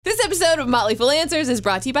episode of Motley Fool Answers is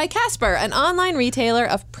brought to you by Casper, an online retailer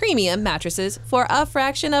of premium mattresses for a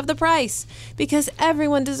fraction of the price. Because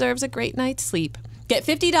everyone deserves a great night's sleep. Get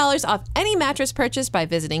 $50 off any mattress purchase by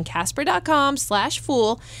visiting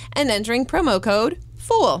casper.com/fool and entering promo code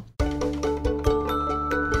FOOL.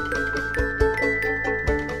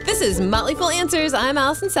 This is Motley Fool Answers. I'm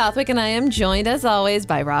Allison Southwick, and I am joined, as always,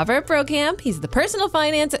 by Robert Brokamp. He's the personal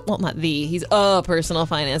finance... Well, not the. He's a personal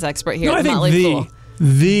finance expert here at the Motley Fool.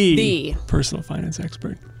 The personal finance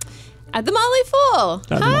expert. At the Motley Fool.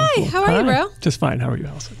 Hi, how are you, bro? Just fine. How are you,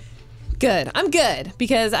 Allison? Good. I'm good,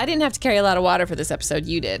 because I didn't have to carry a lot of water for this episode.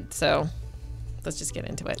 You did, so... Let's just get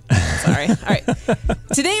into it. Sorry. All right.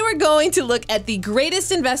 Today we're going to look at the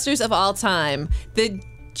greatest investors of all time. The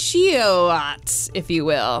Chiots, if you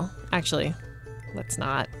will. Actually, let's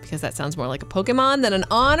not, because that sounds more like a Pokemon than an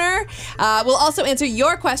honor. We'll also answer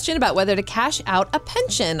your question about whether to cash out a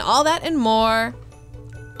pension. All that and more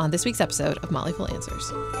on this week's episode of Motley Fool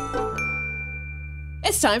Answers.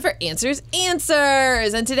 It's time for Answers. And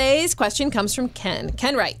today's question comes from Ken.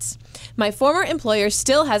 Ken writes, my former employer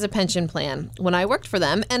still has a pension plan when I worked for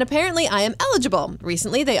them, and apparently I am eligible.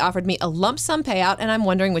 Recently, they offered me a lump sum payout, and I'm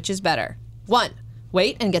wondering which is better. 1,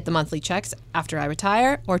 wait and get the monthly checks after I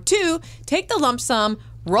retire. Or 2, take the lump sum,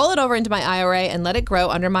 roll it over into my IRA, and let it grow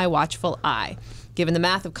under my watchful eye. Given the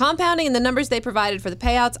math of compounding and the numbers they provided for the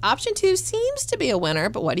payouts, option 2 seems to be a winner,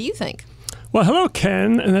 but what do you think? Well, hello,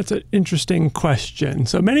 Ken, and that's an interesting question.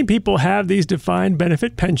 So many people have these defined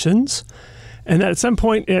benefit pensions, and at some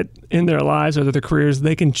point in their lives or their careers,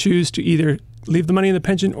 they can choose to either leave the money in the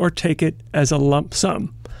pension or take it as a lump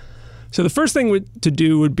sum. So the first thing to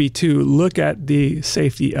do would be to look at the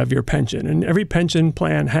safety of your pension. And every pension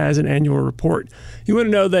plan has an annual report. You want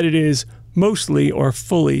to know that it is mostly or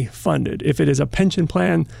fully funded. If it is a pension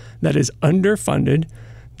plan that is underfunded,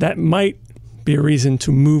 that might be a reason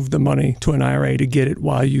to move the money to an IRA to get it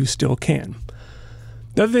while you still can.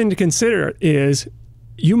 The other thing to consider is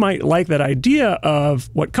you might like that idea of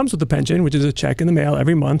what comes with the pension, which is a check in the mail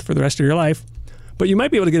every month for the rest of your life, but you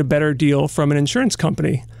might be able to get a better deal from an insurance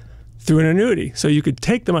company through an annuity. So you could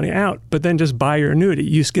take the money out, but then just buy your annuity.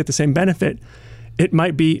 You just get the same benefit. It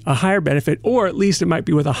might be a higher benefit, or at least it might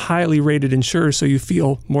be with a highly rated insurer so you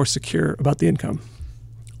feel more secure about the income.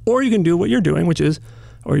 Or you can do what you're doing, which is,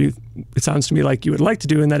 it sounds to me like you would like to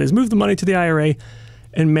do, and that is move the money to the IRA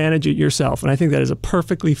and manage it yourself. And I think that is a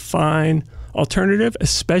perfectly fine alternative,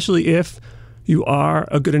 especially if you are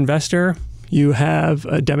a good investor. You have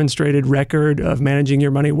a demonstrated record of managing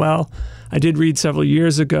your money well. I did read several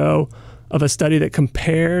years ago of a study that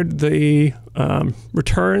compared the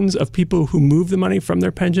returns of people who move the money from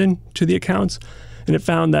their pension to the accounts. And it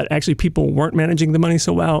found that actually people weren't managing the money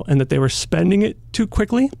so well and that they were spending it too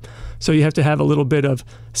quickly. So you have to have a little bit of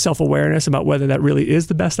self-awareness about whether that really is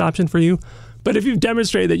the best option for you. But if you've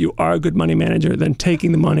demonstrated that you are a good money manager, then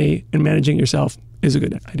taking the money and managing it yourself is a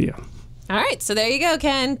good idea. All right, so there you go,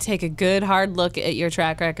 Ken. Take a good hard look at your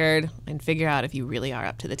track record and figure out if you really are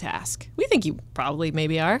up to the task. We think you probably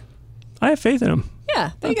maybe are. I have faith in them.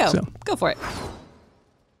 Yeah, there you go. Go for it.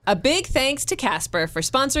 A big thanks to Casper for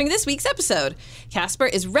sponsoring this week's episode. Casper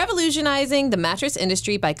is revolutionizing the mattress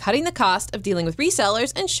industry by cutting the cost of dealing with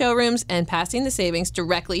resellers and showrooms and passing the savings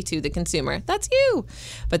directly to the consumer. That's you.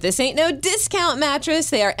 But this ain't no discount mattress.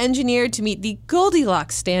 They are engineered to meet the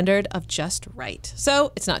Goldilocks standard of just right.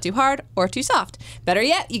 So it's not too hard or too soft. Better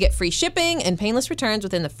yet, you get free shipping and painless returns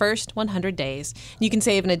within the first 100 days. You can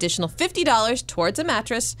save an additional $50 towards a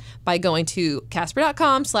mattress by going to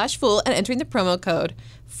casper.com/fool and entering the promo code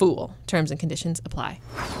FOOL. Terms and conditions apply.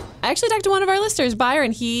 I actually talked to one of our listeners,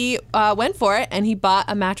 Byron. He went for it, and he bought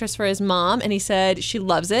a mattress for his mom, and he said she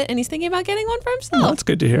loves it, and he's thinking about getting one for himself. Well, that's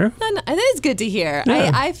good to hear. And that is good to hear.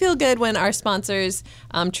 Yeah. I feel good when our sponsors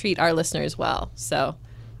treat our listeners well. So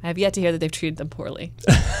I have yet to hear that they've treated them poorly.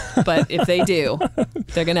 But if they do,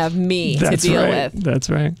 they're going to have me to deal with. That's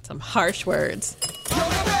right. Some harsh words.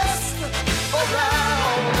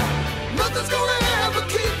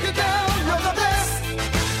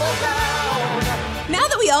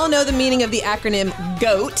 We all know the meaning of the acronym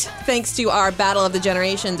GOAT. Thanks to our Battle of the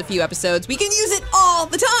Generations a few episodes, we can use it all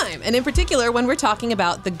the time, and in particular when we're talking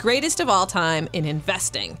about the greatest of all time in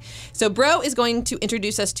investing. So Bro is going to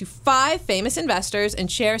introduce us to 5 famous investors and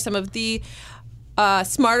share some of the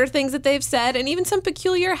smarter things that they've said and even some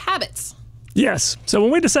peculiar habits. Yes. So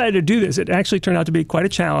when we decided to do this, it actually turned out to be quite a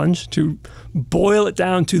challenge to boil it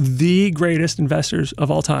down to the greatest investors of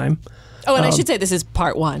all time. Oh, and I should say this is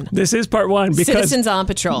part 1. This is part 1 because Citizens on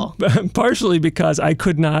Patrol. Partially because I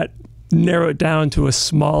could not narrow it down to a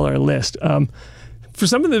smaller list. For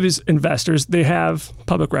some of these investors, they have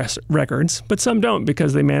public records, but some don't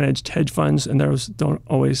because they manage hedge funds and those don't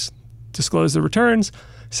always disclose the returns.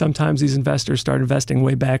 Sometimes these investors start investing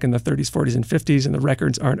way back in the 30s, 40s, and 50s, and the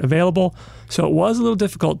records aren't available. So it was a little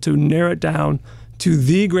difficult to narrow it down to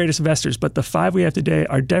the greatest investors. But the 5 we have today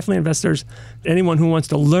are definitely investors. Anyone who wants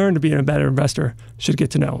to learn to be a better investor should get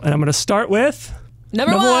to know. And I'm going to start with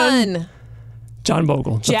Number one. John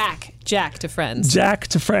Bogle. Jack to friends. Jack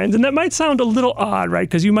to friends. And that might sound a little odd, right?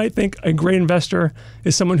 Because you might think a great investor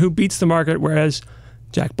is someone who beats the market, whereas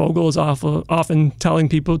Jack Bogle is often telling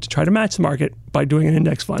people to try to match the market by doing an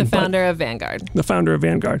index fund. The founder of Vanguard. The founder of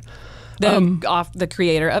Vanguard. The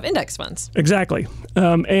creator of index funds. Exactly.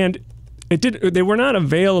 And they were not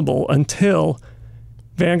available until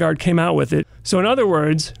Vanguard came out with it. So in other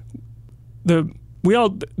words, the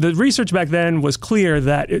research back then was clear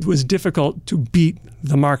that it was difficult to beat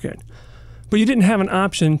the market. But you didn't have an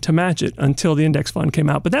option to match it until the index fund came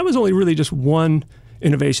out. But that was only really just one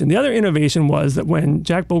innovation. The other innovation was that when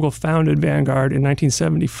Jack Bogle founded Vanguard in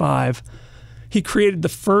 1975, he created the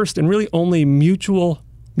first and really only mutual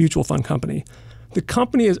fund company. The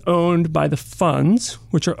company is owned by the funds,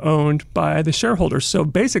 which are owned by the shareholders. So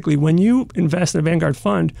basically, when you invest in a Vanguard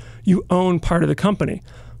fund, you own part of the company.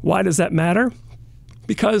 Why does that matter?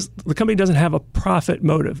 Because the company doesn't have a profit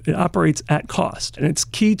motive. It operates at cost. And it's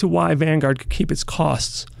key to why Vanguard could keep its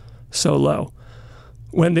costs so low.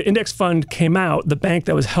 When the index fund came out, the bank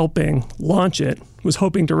that was helping launch it was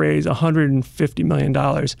hoping to raise $150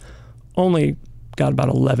 million, only got about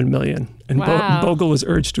 $11 million. And wow. Bogle was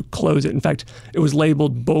urged to close it. In fact, it was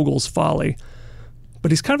labeled Bogle's Folly.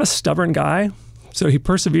 But he's kind of a stubborn guy, so he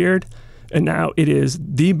persevered, and now it is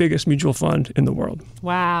the biggest mutual fund in the world.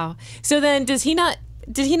 Wow. So then did he not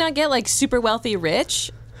get like super wealthy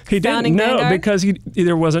rich? He didn't, no, Vanguard? because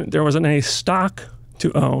there wasn't any stock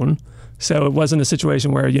to own. So it wasn't a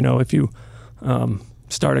situation where, if you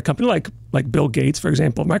start a company like Bill Gates, for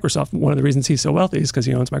example, Microsoft, one of the reasons he's so wealthy is because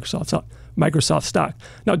he owns Microsoft stock.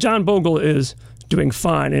 Now, John Bogle is doing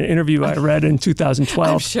fine. In an interview I read in 2012,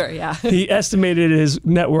 I'm sure, yeah. he estimated his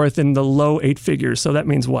net worth in the low 8 figures. So that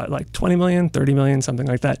means what, like 20 million, 30 million, something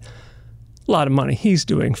like that. A lot of money. He's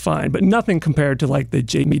doing fine, but nothing compared to like the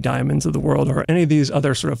Jamie Dimons of the world or any of these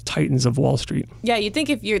other sort of titans of Wall Street. Yeah, you'd think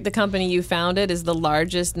if the company you founded is the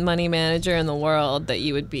largest money manager in the world that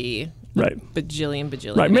you would be right.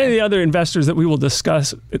 bajillion. Right. Many of the other investors that we will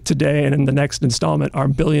discuss today and in the next installment are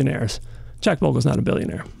billionaires. Jack Bogle's not a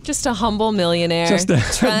billionaire. Just a humble millionaire. Just a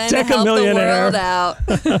trying to help millionaire. the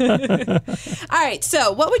world out. All right,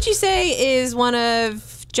 so what would you say is one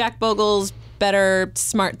of Jack Bogle's better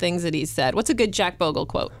smart things that he's said? What's a good Jack Bogle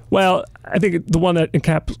quote? Well, I think the one that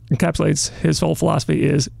encapsulates his whole philosophy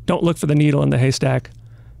is don't look for the needle in the haystack,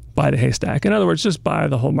 buy the haystack. In other words, just buy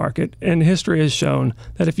the whole market. And history has shown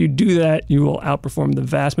that if you do that, you will outperform the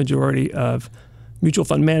vast majority of mutual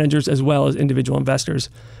fund managers as well as individual investors.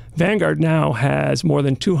 Vanguard now has more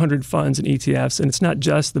than 200 funds and ETFs, and it's not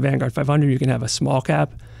just the Vanguard 500. You can have a small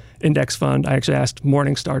cap index fund. I actually asked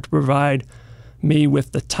Morningstar to provide me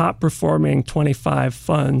with the top performing 25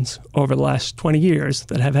 funds over the last 20 years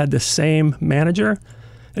that have had the same manager,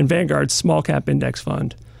 and Vanguard's small cap index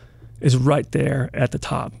fund is right there at the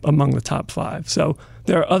top, among the top 5. So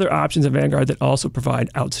there are other options at Vanguard that also provide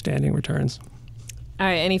outstanding returns. All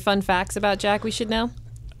right, any fun facts about Jack we should know?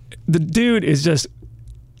 The dude is just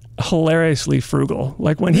hilariously frugal.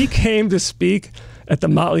 Like when he came to speak at the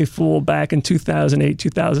Motley Fool back in 2008,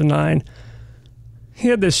 2009, he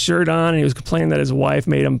had this shirt on and he was complaining that his wife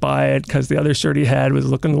made him buy it because the other shirt he had was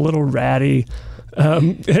looking a little ratty.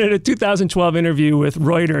 And in a 2012 interview with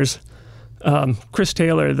Reuters, Chris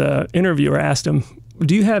Taylor, the interviewer, asked him,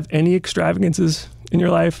 do you have any extravagances in your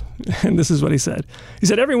life? And this is what he said. He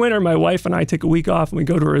said, every winter my wife and I take a week off and we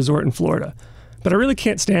go to a resort in Florida. But I really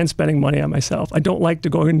can't stand spending money on myself. I don't like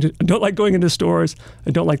going into stores. I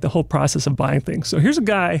don't like the whole process of buying things. So here's a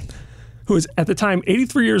guy who is at the time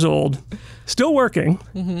 83 years old, still working,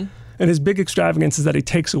 and his big extravagance is that he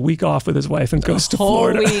takes a week off with his wife and goes to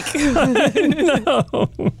Florida. Week.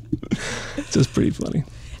 No. It's just pretty funny.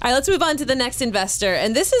 All right, let's move on to the next investor.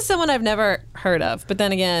 And this is someone I've never heard of. But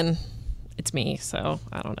then again, it's me, so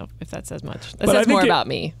I don't know if that says much. That says more about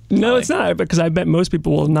me. No, it's not, because I bet most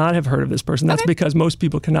people will not have heard of this person. That's because most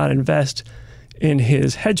people cannot invest in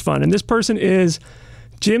his hedge fund. And this person is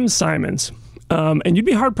Jim Simons. And you'd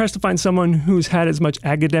be hard-pressed to find someone who's had as much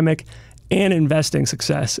academic and investing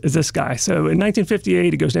success as this guy. So in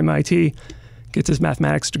 1958, he goes to MIT, gets his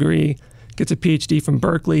mathematics degree, gets a PhD from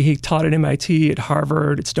Berkeley. He taught at MIT, at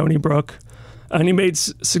Harvard, at Stony Brook. And he made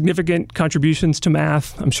significant contributions to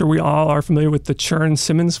math. I'm sure we all are familiar with the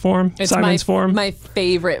Chern-Simons form, Simons form. My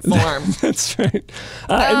favorite form. That's right.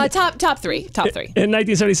 Top three. In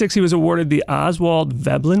 1976, he was awarded the Oswald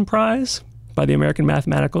Veblen Prize by the American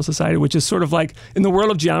Mathematical Society, which is sort of like, in the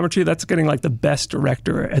world of geometry, that's getting like the best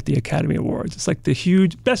director at the Academy Awards. It's like the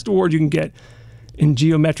huge best award you can get in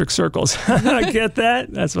geometric circles. Get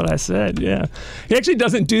that? That's what I said, yeah. He actually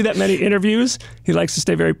doesn't do that many interviews. He likes to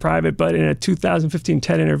stay very private, but in a 2015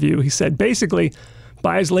 TED interview, he said basically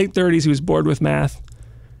by his late 30s, he was bored with math.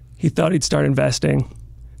 He thought he'd start investing.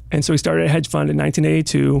 And so he started a hedge fund in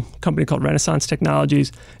 1982, a company called Renaissance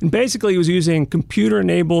Technologies. And basically he was using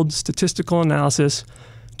computer-enabled statistical analysis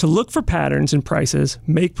to look for patterns in prices,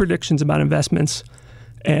 make predictions about investments,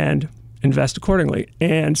 and invest accordingly.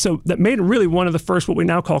 And so that made it really one of the first what we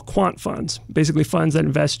now call quant funds, basically funds that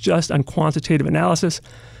invest just on quantitative analysis.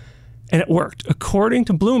 And it worked. According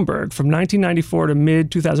to Bloomberg, from 1994 to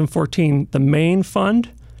mid-2014, the main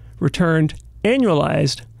fund returned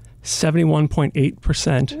annualized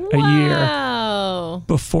 71.8% a year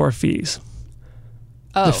before fees.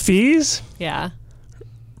 Oh. The fees? Yeah.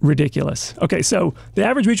 Ridiculous. Okay, so the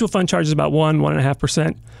average mutual fund charges about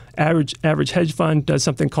 1.5%. Average hedge fund does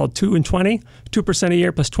something called 2 and 20, 2% a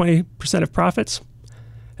year plus 20% of profits.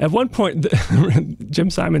 At one point,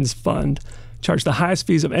 Jim Simons' fund charged the highest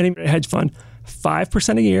fees of any hedge fund,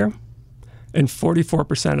 5% a year and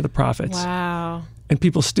 44% of the profits. Wow. And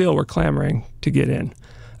people still were clamoring to get in.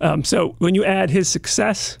 So when you add his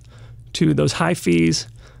success to those high fees,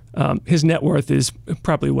 his net worth is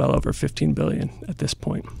probably well over $15 billion at this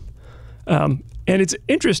point. And it's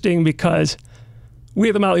interesting because we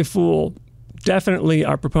at the Motley Fool definitely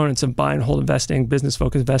are proponents of buy and hold investing,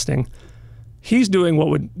 business-focused investing. He's doing what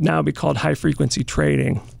would now be called high-frequency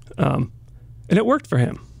trading, and it worked for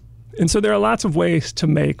him. And so there are lots of ways to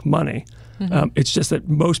make money. It's just that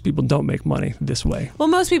most people don't make money this way. Well,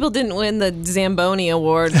 most people didn't win the Zamboni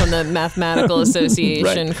Award from the Mathematical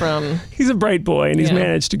Association. Right. From. He's a bright boy, and he's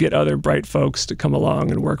managed to get other bright folks to come along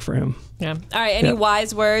and work for him. Yeah. All right. Any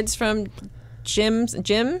wise words from Jim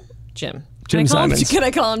Simons. Can I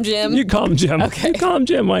call him Jim? You call him Jim. Okay. You call him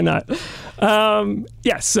Jim. Why not?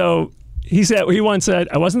 So he once said,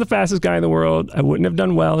 I wasn't the fastest guy in the world. I wouldn't have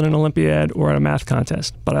done well in an Olympiad or in a math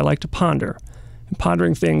contest, but I like to ponder. And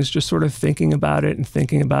pondering things, just sort of thinking about it,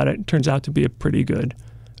 turns out to be a pretty good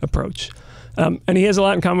approach. And he has a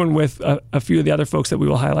lot in common with a few of the other folks that we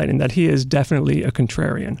will highlight in that he is definitely a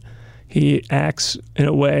contrarian. He acts in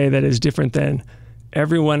a way that is different than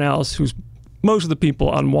everyone else who's most of the people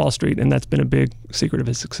on Wall Street, and that's been a big secret of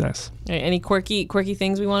his success. Any quirky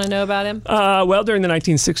things we want to know about him? Well, during the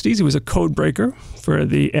 1960s, he was a code breaker for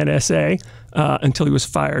the NSA until he was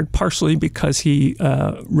fired, partially because he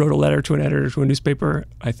wrote a letter to an editor to a newspaper,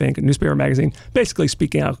 a newspaper magazine, basically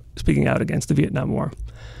speaking out against the Vietnam War.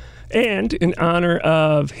 And in honor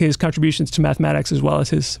of his contributions to mathematics as well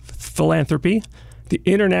as his philanthropy, the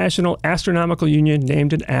International Astronomical Union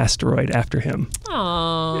named an asteroid after him.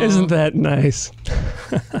 Aww. Isn't that nice?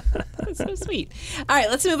 That's so sweet. All right,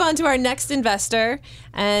 let's move on to our next investor.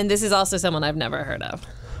 And this is also someone I've never heard of.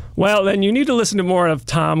 Well, then you need to listen to more of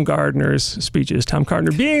Tom Gardner's speeches. Tom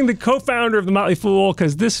Gardner being the co-founder of the Motley Fool,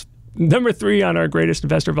 because this number 3 on our greatest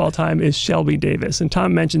investor of all time is Shelby Davis. And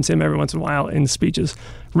Tom mentions him every once in a while in speeches.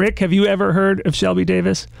 Rick, have you ever heard of Shelby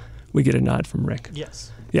Davis? We get a nod from Rick. Yes.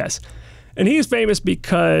 Yes. And he is famous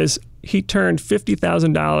because he turned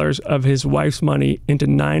 $50,000 of his wife's money into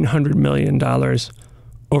 $900 million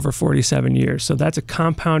over 47 years. So that's a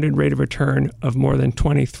compounded rate of return of more than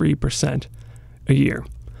 23% a year.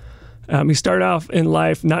 He started off in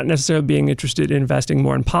life not necessarily being interested in investing,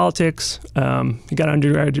 more in politics. He got an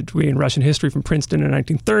undergraduate degree in Russian history from Princeton in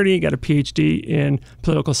 1930, got a PhD in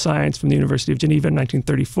political science from the University of Geneva in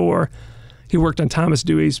 1934. He worked on Thomas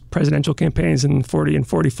Dewey's presidential campaigns in 40 and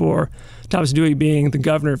 44, Thomas Dewey being the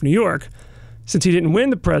governor of New York. Since he didn't win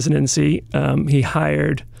the presidency, he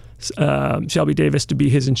hired Shelby Davis to be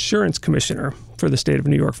his insurance commissioner for the state of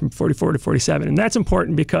New York from 44 to 47. And that's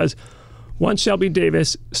important because once Shelby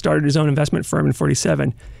Davis started his own investment firm in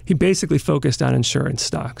 47, he basically focused on insurance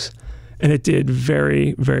stocks. And it did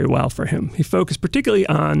very, very well for him. He focused particularly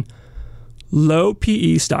on low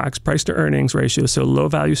PE stocks, price to earnings ratio, so low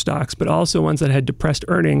value stocks, but also ones that had depressed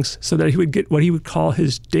earnings so that he would get what he would call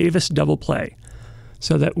his Davis double play.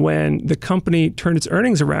 So that when the company turned its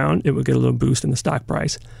earnings around, it would get a little boost in the stock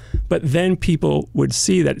price. But then people would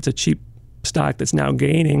see that it's a cheap stock that's now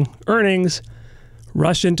gaining earnings,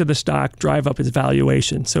 rush into the stock, drive up its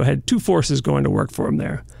valuation. So it had two forces going to work for him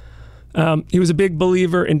there. He was a big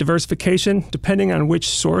believer in diversification, depending on which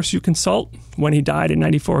source you consult. When he died in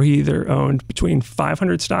 94, he either owned between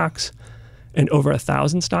 500 stocks and over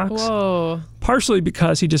 1,000 stocks. Whoa. Partially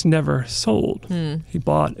because he just never sold. He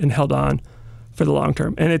bought and held on for the long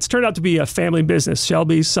term. And it's turned out to be a family business.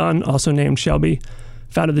 Shelby's son, also named Shelby,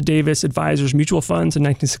 founded the Davis Advisors Mutual Funds in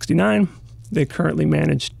 1969. They currently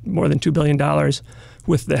manage more than $2 billion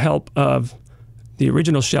with the help of the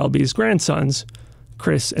original Shelby's grandsons,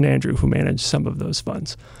 Chris and Andrew, who manage some of those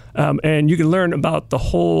funds. And you can learn about the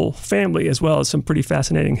whole family as well as some pretty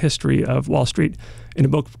fascinating history of Wall Street in a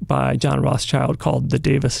book by John Rothschild called The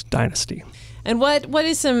Davis Dynasty. And what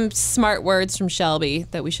is some smart words from Shelby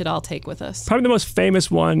that we should all take with us? Probably the most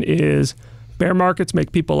famous one is bear markets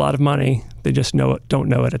make people a lot of money. They just don't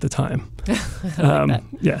know it at the time.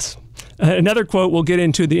 Yes. Another quote, we'll get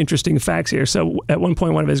into the interesting facts here. So at one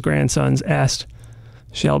point, one of his grandsons asked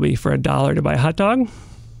Shelby for $1 to buy a hot dog.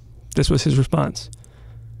 This was his response.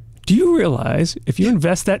 Do you realize if you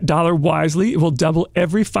invest that dollar wisely, it will double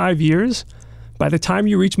every 5 years? By the time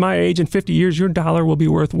you reach my age in 50 years, your dollar will be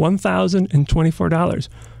worth $1,024.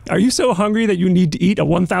 Are you so hungry that you need to eat a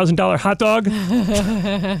 $1,000 hot dog?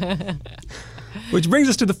 Which brings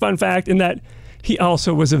us to the fun fact in that he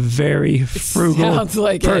also was a very frugal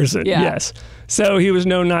person. Yeah. Yes. So he was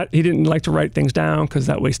he didn't like to write things down because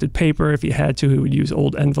that wasted paper. If he had to, he would use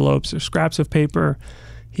old envelopes or scraps of paper.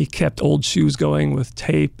 He kept old shoes going with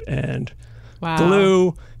tape and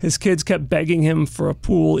glue. His kids kept begging him for a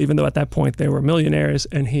pool, even though at that point they were millionaires.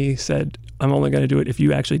 And he said, I'm only going to do it if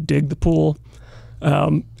you actually dig the pool.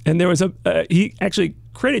 And there was he actually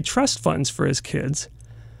created trust funds for his kids,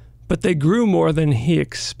 but they grew more than he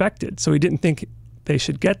expected. So he didn't think they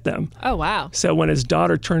should get them. Oh, wow. So when his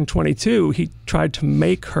daughter turned 22, he tried to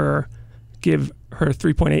make her give her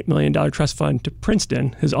 $3.8 million trust fund to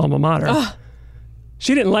Princeton, his alma mater. Ugh.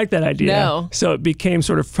 She didn't like that idea. No. So it became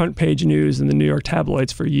sort of front page news in the New York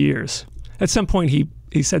tabloids for years. At some point,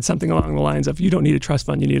 he said something along the lines of, you don't need a trust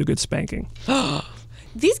fund, you need a good spanking.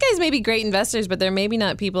 These guys may be great investors, but they're maybe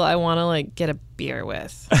not people I want to get a beer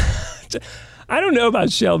with. I don't know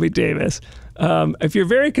about Shelby Davis. If you're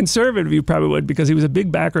very conservative, you probably would, because he was a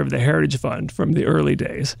big backer of the Heritage Fund from the early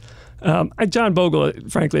days. John Bogle,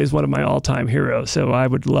 frankly, is one of my all-time heroes, so I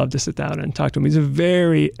would love to sit down and talk to him. He's a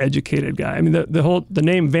very educated guy. I mean, the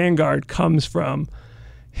name Vanguard comes from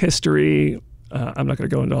history. I'm not going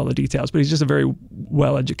to go into all the details, but he's just a very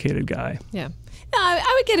well-educated guy. Yeah. No,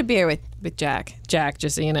 I would get a beer with Jack. Jack,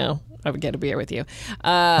 just so you know, I would get a beer with you.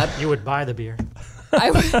 You would buy the beer. I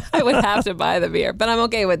would have to buy the beer, but I'm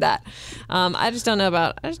okay with that. I just don't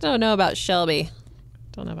know about Shelby.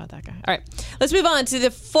 Don't know about that guy. All right, let's move on to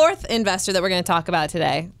the fourth investor that we're going to talk about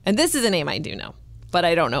today. And this is a name I do know, but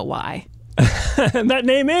I don't know why. And that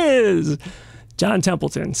name is John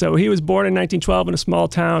Templeton. So he was born in 1912 in a small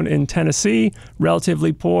town in Tennessee,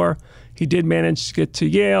 relatively poor. He did manage to get to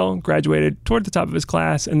Yale, graduated toward the top of his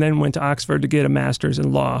class, and then went to Oxford to get a master's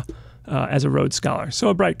in law as a Rhodes Scholar. So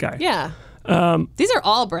a bright guy. Yeah. These are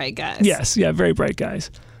all bright guys. Yes, yeah, very bright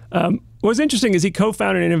guys. What's interesting is he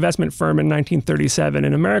co-founded an investment firm in 1937,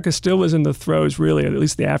 and America still was in the throes, really, at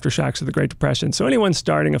least the aftershocks of the Great Depression. So anyone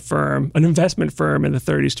starting an investment firm in the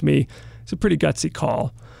 30s, to me, is a pretty gutsy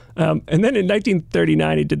call. And then in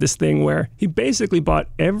 1939, he did this thing where he basically bought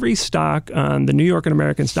every stock on the New York and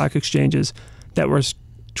American stock exchanges that was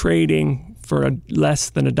trading for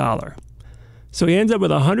less than $1. So he ends up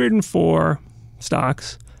with 104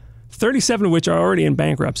 stocks, 37 of which are already in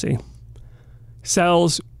bankruptcy.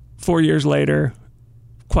 Sells 4 years later,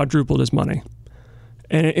 quadrupled his money.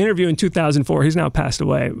 In an interview in 2004, he's now passed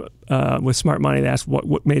away, with Smart Money. They asked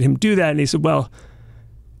what made him do that, and he said, well,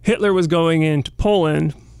 Hitler was going into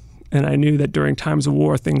Poland, and I knew that during times of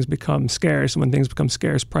war, things become scarce. And when things become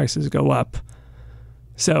scarce, prices go up.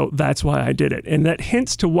 So that's why I did it. And that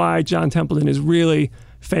hints to why John Templeton is really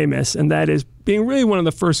famous, and that is being really one of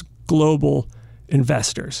the first global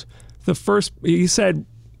investors. He said,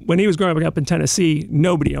 when he was growing up in Tennessee,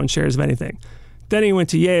 nobody owned shares of anything. Then he went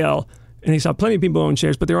to Yale, and he saw plenty of people own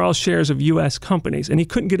shares, but they were all shares of U.S. companies. And he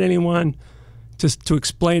couldn't get anyone to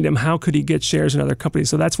explain to him how could he get shares in other companies.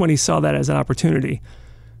 So that's when he saw that as an opportunity.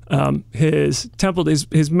 His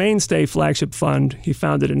mainstay flagship fund, he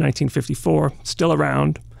founded in 1954, still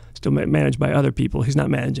around, still managed by other people. He's not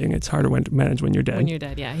managing. It's harder to manage when you're dead. When you're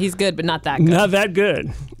dead, yeah. He's good, but not that good. Not that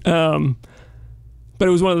good. But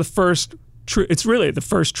it was one of the first, it's really the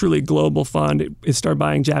first truly global fund. It started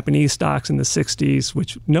buying Japanese stocks in the 60s,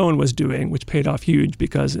 which no one was doing, which paid off huge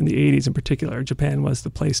because in the 80s in particular, Japan was the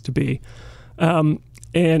place to be.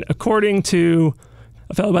 And according to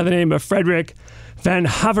a fellow by the name of Frederick Van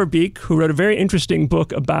Haverbeek, who wrote a very interesting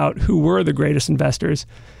book about who were the greatest investors.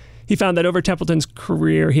 He found that over Templeton's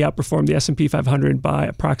career, he outperformed the S&P 500 by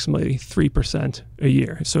approximately 3% a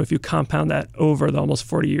year. So if you compound that over the almost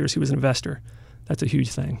 40 years he was an investor, that's a huge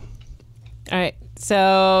thing. All right.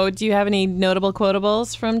 So do you have any notable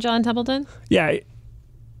quotables from John Templeton? Yeah.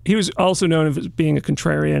 He was also known as being a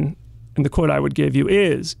contrarian. And the quote I would give you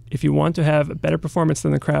is, if you want to have a better performance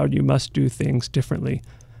than the crowd, you must do things differently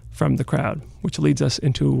from the crowd, which leads us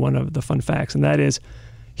into one of the fun facts. And that is,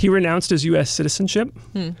 he renounced his U.S. citizenship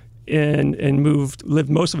and lived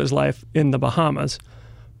most of his life in the Bahamas.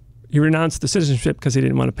 He renounced the citizenship because he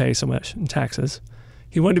didn't want to pay so much in taxes.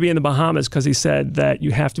 He wanted to be in the Bahamas because he said that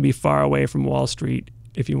you have to be far away from Wall Street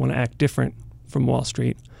if you want to act different from Wall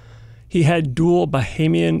Street. He had dual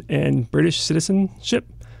Bahamian and British citizenship.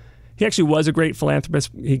 He actually was a great philanthropist.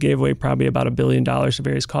 He gave away probably about $1 billion to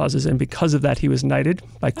various causes, and because of that, he was knighted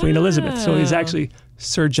by Queen Elizabeth. So he's actually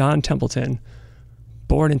Sir John Templeton,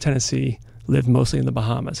 born in Tennessee, lived mostly in the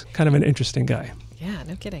Bahamas. Kind of an interesting guy. Yeah,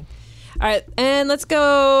 no kidding. All right, and let's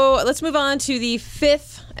move on to the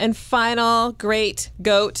fifth and final great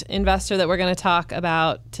GOAT investor that we're going to talk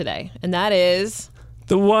about today, and that is...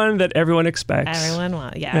 the one that everyone expects.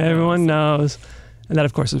 Everyone knows. And that,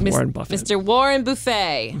 of course, is Warren Buffett. Mr. Warren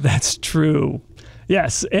Buffett. That's true.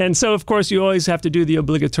 Yes. And so, of course, you always have to do the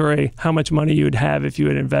obligatory how much money you would have if you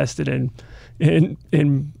had invested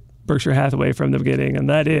in Berkshire Hathaway from the beginning. And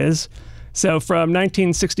that is, so from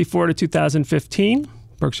 1964 to 2015,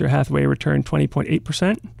 Berkshire Hathaway returned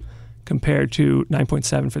 20.8% compared to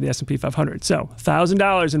 9.7% for the S&P 500. So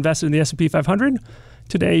 $1,000 invested in the S&P 500.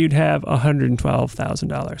 Today, you'd have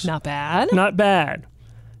 $112,000. Not bad. Not bad.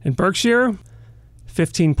 In Berkshire,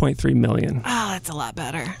 $15.3 million. Oh, that's a lot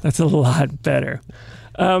better. That's a lot better.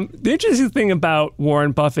 The interesting thing about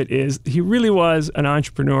Warren Buffett is he really was an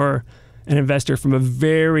entrepreneur and investor from a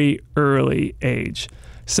very early age.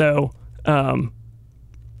 So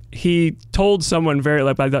he told someone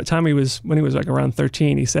by the time when he was like around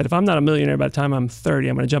 13, he said, if I'm not a millionaire by the time I'm 30,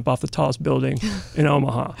 I'm going to jump off the tallest building in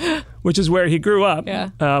Omaha, which is where he grew up.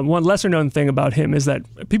 Yeah. One lesser known thing about him is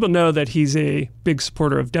that people know that he's a big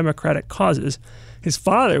supporter of democratic causes. His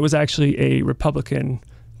father was actually a Republican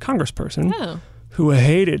congressperson who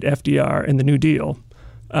hated FDR and the New Deal.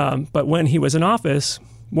 But when he was in office,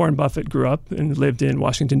 Warren Buffett grew up and lived in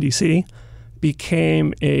Washington, D.C.,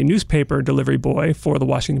 became a newspaper delivery boy for the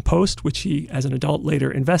Washington Post, which he, as an adult,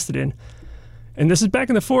 later invested in. And this is back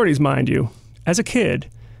in the 40s, mind you. As a kid,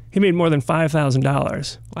 he made more than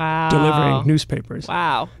 $5,000 delivering newspapers.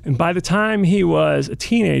 Wow. And by the time he was a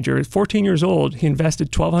teenager, 14 years old, he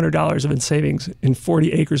invested $1,200 of his savings in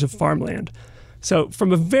 40 acres of farmland. So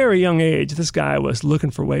from a very young age, this guy was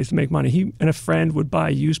looking for ways to make money. He and a friend would buy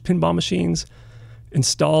used pinball machines,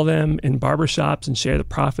 install them in barbershops, and share the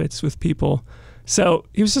profits with people. So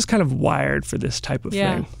he was just kind of wired for this type of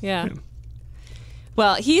thing. Yeah.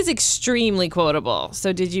 Well, he's extremely quotable.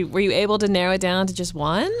 So were you able to narrow it down to just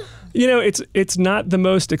one? You know, it's not the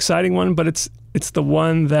most exciting one, but it's the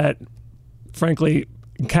one that, frankly,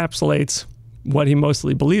 encapsulates what he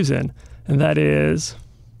mostly believes in, and that is,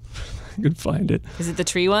 I could find it. Is it the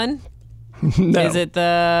tree one? No. Is it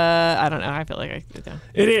I don't know. I feel like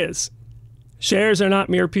It is. Shares are not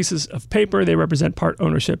mere pieces of paper. They represent part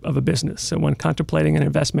ownership of a business. So when contemplating an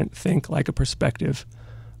investment, think like a prospective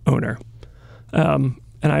owner.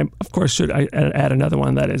 And I, of course, should add another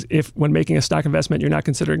one. That is, if when making a stock investment, you're not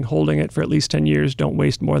considering holding it for at least 10 years, don't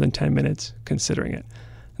waste more than 10 minutes considering it.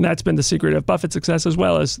 And that's been the secret of Buffett's success, as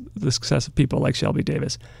well as the success of people like Shelby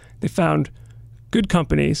Davis. They found good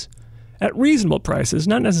companies at reasonable prices,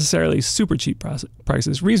 not necessarily super cheap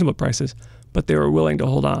prices, reasonable prices, but they were willing to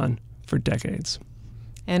hold on for decades.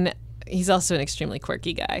 And he's also an extremely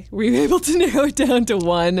quirky guy. Were you able to narrow it down to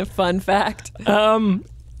one fun fact?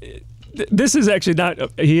 This is actually not,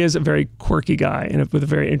 he is a very quirky guy and with a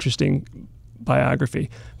very interesting biography.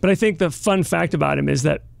 But I think the fun fact about him is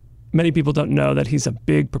that many people don't know that he's a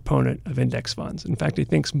big proponent of index funds. In fact, he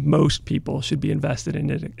thinks most people should be invested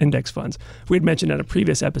in index funds. We had mentioned in a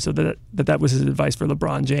previous episode that was his advice for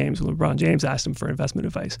LeBron James when LeBron James asked him for investment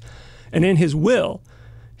advice. And in his will,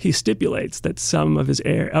 he stipulates that some of his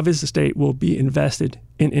estate will be invested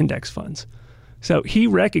in index funds. So he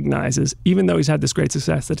recognizes, even though he's had this great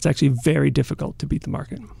success, that it's actually very difficult to beat the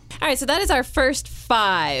market. All right, so that is our first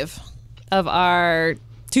 5 of our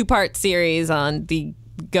 2-part series on the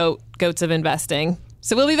goats of investing.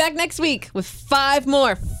 So we'll be back next week with 5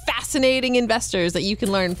 more fascinating investors that you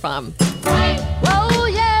can learn from. Whoa,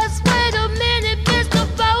 yes, wait a minute,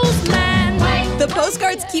 Mr. Postman. The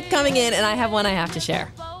postcards keep coming in, and I have one I have to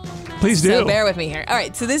share. Please do. So bear with me here. All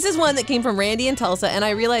right, so this is one that came from Randy in Tulsa, and I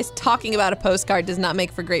realize talking about a postcard does not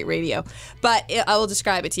make for great radio, but I will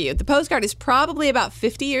describe it to you. The postcard is probably about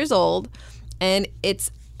 50 years old, and it's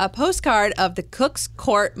a postcard of the Cook's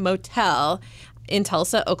Court Motel in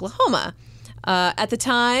Tulsa, Oklahoma. At the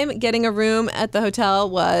time, getting a room at the hotel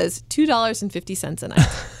was $2.50 a night.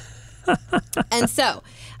 And so,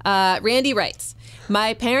 Randy writes,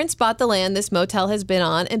 my parents bought the land this motel has been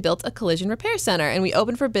on and built a collision repair center, and we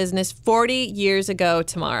opened for business 40 years ago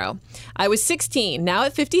tomorrow. I was 16. Now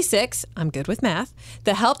at 56, I'm good with math.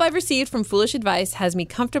 The help I've received from Foolish Advice has me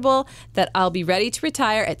comfortable that I'll be ready to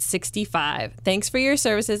retire at 65. Thanks for your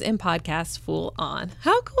services and podcasts, Fool On.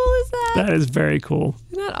 How cool is that? That is very cool.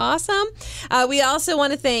 Isn't that awesome? We also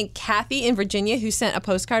want to thank Kathy in Virginia, who sent a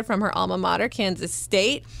postcard from her alma mater, Kansas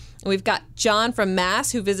State. We've got John from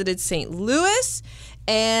Mass, who visited St. Louis,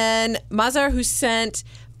 and Mazar, who sent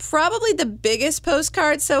probably the biggest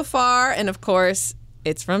postcard so far. And of course,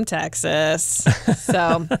 it's from Texas.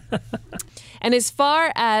 So, and as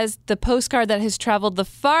far as the postcard that has traveled the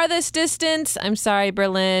farthest distance, I'm sorry,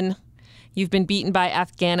 Berlin. You've been beaten by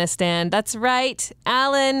Afghanistan. That's right.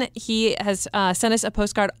 Alan, he has sent us a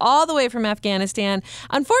postcard all the way from Afghanistan.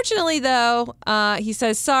 Unfortunately, though, he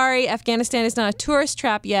says, sorry, Afghanistan is not a tourist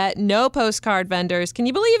trap yet. No postcard vendors. Can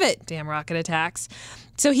you believe it? Damn rocket attacks.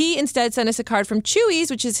 So he instead sent us a card from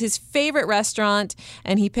Chewy's, which is his favorite restaurant,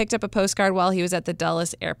 and he picked up a postcard while he was at the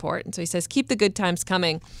Dulles airport. And so he says, keep the good times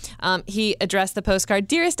coming. He addressed the postcard,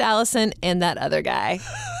 Dearest Allison and that other guy.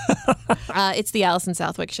 It's the Allison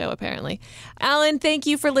Southwick show, apparently. Alan, thank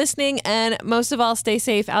you for listening, and most of all, stay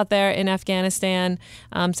safe out there in Afghanistan.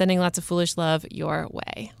 Sending lots of foolish love your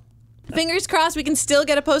way. Fingers crossed we can still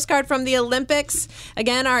get a postcard from the Olympics.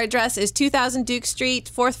 Again, our address is 2000 Duke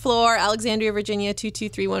Street, 4th floor, Alexandria, Virginia,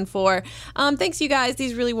 22314. Thanks, you guys.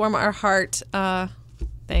 These really warm our heart.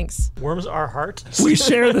 Thanks. Warms our heart. We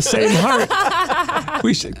share the same heart.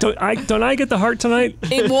 Don't I get the heart tonight?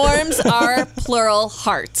 It warms our plural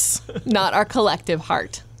hearts, not our collective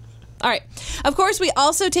heart. All right. Of course, we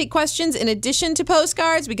also take questions in addition to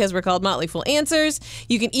postcards because we're called Motley Fool Answers.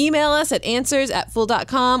 You can email us at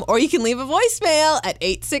answers@fool.com, or you can leave a voicemail at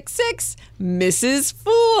 866 Mrs.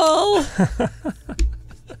 Fool.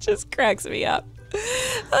 Just cracks me up.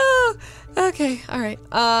 Oh, okay. All right.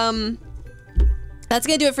 That's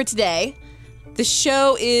going to do it for today. The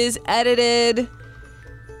show is edited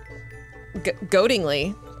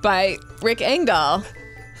goadingly by Rick Engdahl.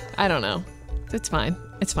 I don't know. It's fine.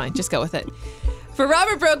 It's fine. Just go with it. For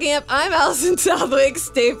Robert Brokamp, I'm Allison Southwick.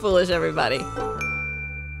 Stay foolish, everybody.